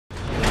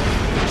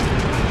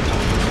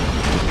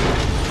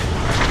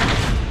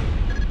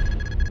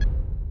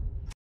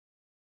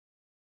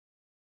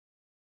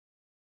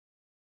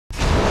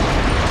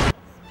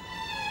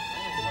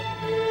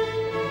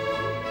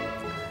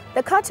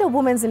The Cartier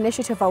Women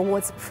Initiative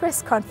Awards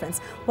press conference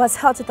was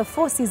held at the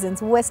Four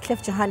Seasons West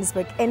Cliff,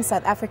 Johannesburg in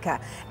South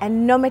Africa,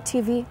 and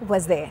NomadTV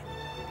was there.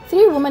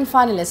 3 women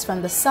finalists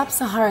from the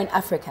sub-Saharan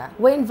Africa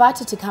were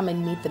invited to come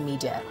and meet the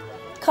media.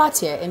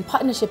 Cartier, in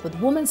partnership with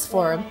Women's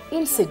Forum,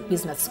 INSEAD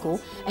Business School,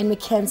 and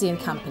McKinsey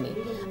 & Company,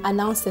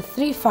 announced the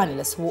 3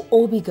 finalists will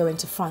all be going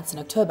to France in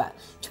October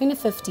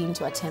 2015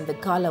 to attend the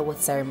Gala Award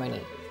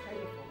ceremony.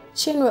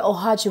 Chinwe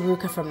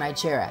Ohajiruka from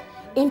Nigeria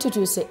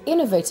introduced an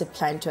innovative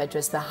plan to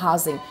address the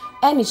housing,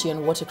 energy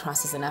and water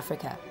crisis in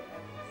Africa.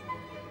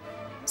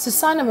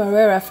 Susana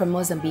Moreira from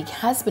Mozambique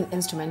has been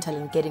instrumental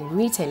in getting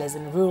retailers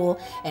in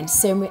rural and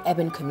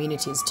semi-urban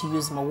communities to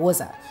use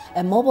Mawoza,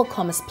 a mobile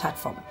commerce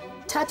platform.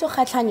 Tato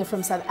Khatlanya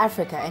from South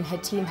Africa and her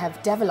team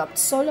have developed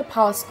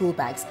solar-powered school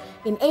bags,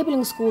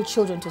 enabling school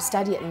children to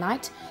study at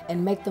night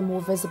and make them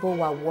more visible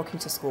while walking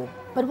to school.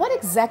 But what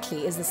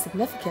exactly is the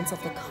significance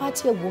of the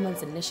Cartier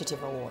Women's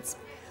Initiative Awards?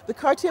 The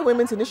Cartier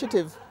Women's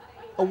Initiative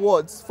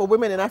Awards for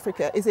Women in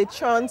Africa is a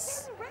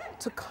chance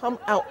to come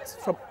out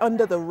from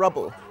under the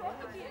rubble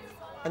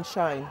and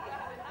shine.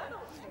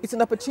 It's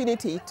an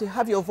opportunity to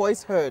have your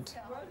voice heard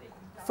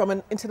from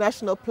an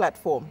international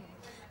platform.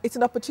 It's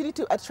an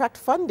opportunity to attract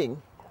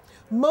funding.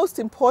 Most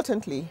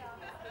importantly,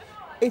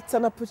 it's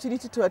an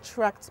opportunity to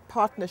attract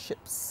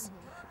partnerships,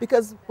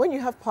 because when you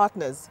have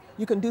partners,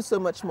 you can do so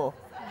much more.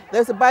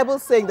 There's a Bible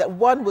saying that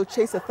 1 will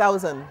chase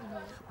 1,000,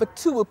 but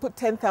 2 will put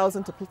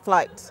 10,000 to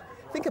flight.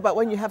 Think about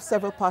when you have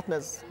several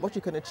partners, what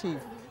you can achieve.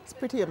 It's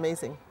pretty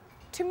amazing.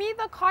 To me,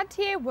 the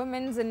Cartier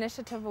Women's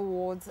Initiative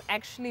Awards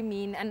actually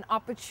mean an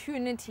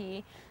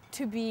opportunity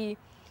to be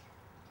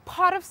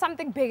part of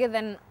something bigger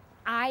than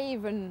I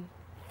even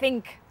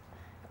think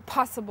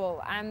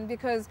possible,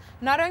 because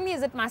not only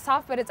is it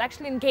myself, but it's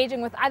actually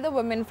engaging with other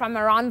women from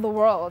around the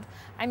world.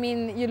 I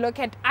mean, you look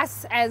at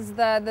us as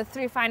the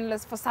 3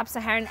 finalists for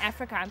Sub-Saharan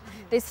Africa.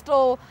 There's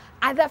still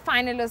other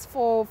finalists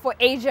for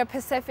Asia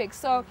Pacific.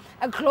 So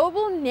a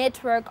global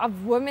network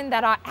of women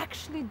that are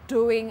actually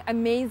doing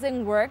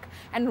amazing work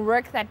and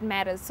work that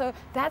matters. So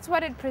that's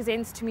what it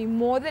presents to me,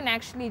 more than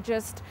actually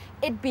just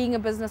it being a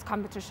business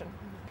competition.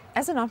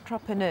 As an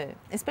entrepreneur,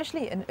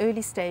 especially an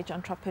early stage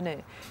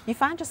entrepreneur, you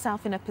find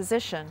yourself in a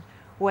position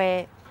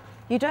where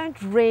you don't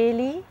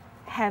really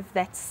have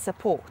that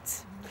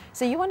support.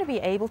 So you want to be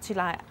able to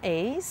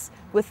liaise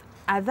with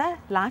other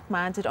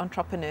like-minded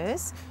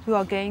entrepreneurs who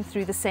are going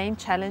through the same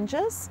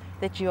challenges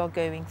that you are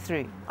going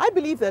through. I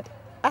believe that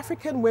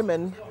African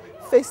women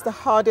face the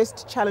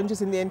hardest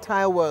challenges in the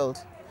entire world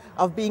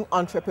of being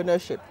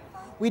entrepreneurship.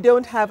 We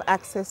don't have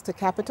access to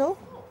capital,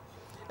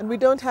 and we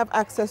don't have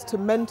access to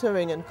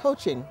mentoring and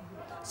coaching.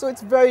 So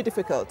it's very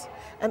difficult.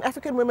 And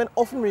African women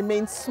often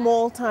remain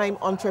small-time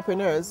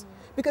entrepreneurs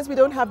because we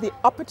don't have the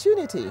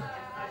opportunity.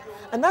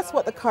 And that's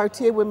what the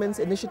Cartier Women's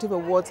Initiative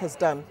Awards has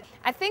done.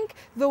 I think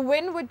the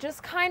win would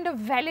just kind of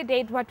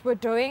validate what we're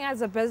doing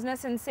as a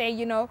business and say,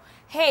 you know,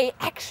 hey,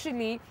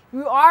 actually,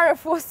 we are a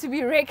force to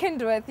be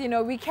reckoned with. You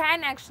know, we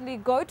can actually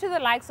go to the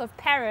likes of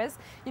Paris,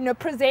 you know,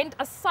 present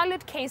a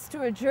solid case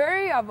to a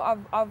jury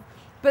of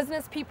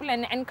business people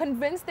and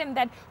convince them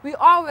that we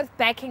are worth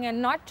backing,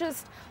 and not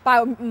just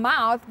by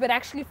mouth, but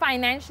actually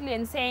financially,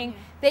 and saying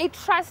they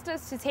trust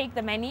us to take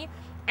the money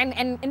and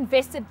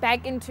invest it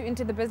back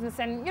into the business,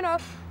 and, you know,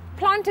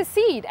 plant a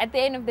seed at the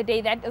end of the day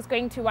that is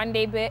going to one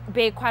day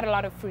bear quite a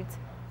lot of fruit.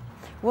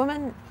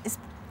 Women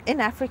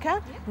in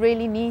Africa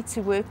really need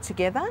to work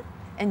together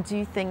and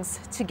do things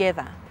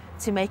together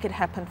to make it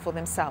happen for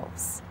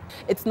themselves.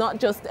 It's not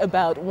just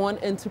about one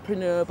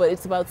entrepreneur, but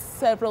it's about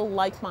several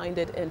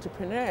like-minded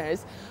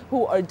entrepreneurs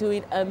who are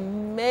doing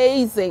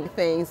amazing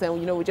things. And,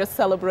 you know, we just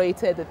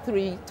celebrated the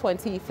 3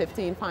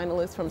 2015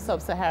 finalists from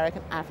Sub-Saharan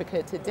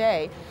Africa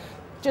today,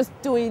 just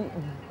doing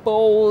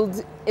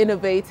bold,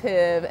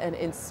 innovative and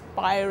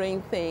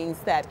inspiring things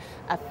that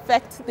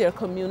affect their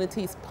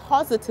communities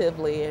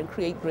positively and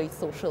create great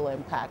social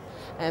impact.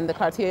 And the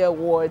Cartier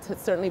Awards has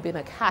certainly been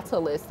a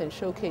catalyst in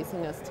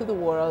showcasing us to the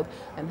world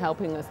and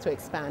helping us to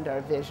expand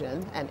our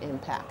vision and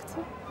impact.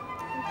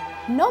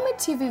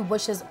 NomadTV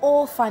wishes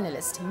all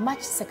finalists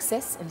much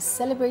success in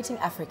celebrating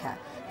Africa,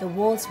 the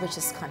world's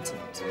richest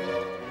continent.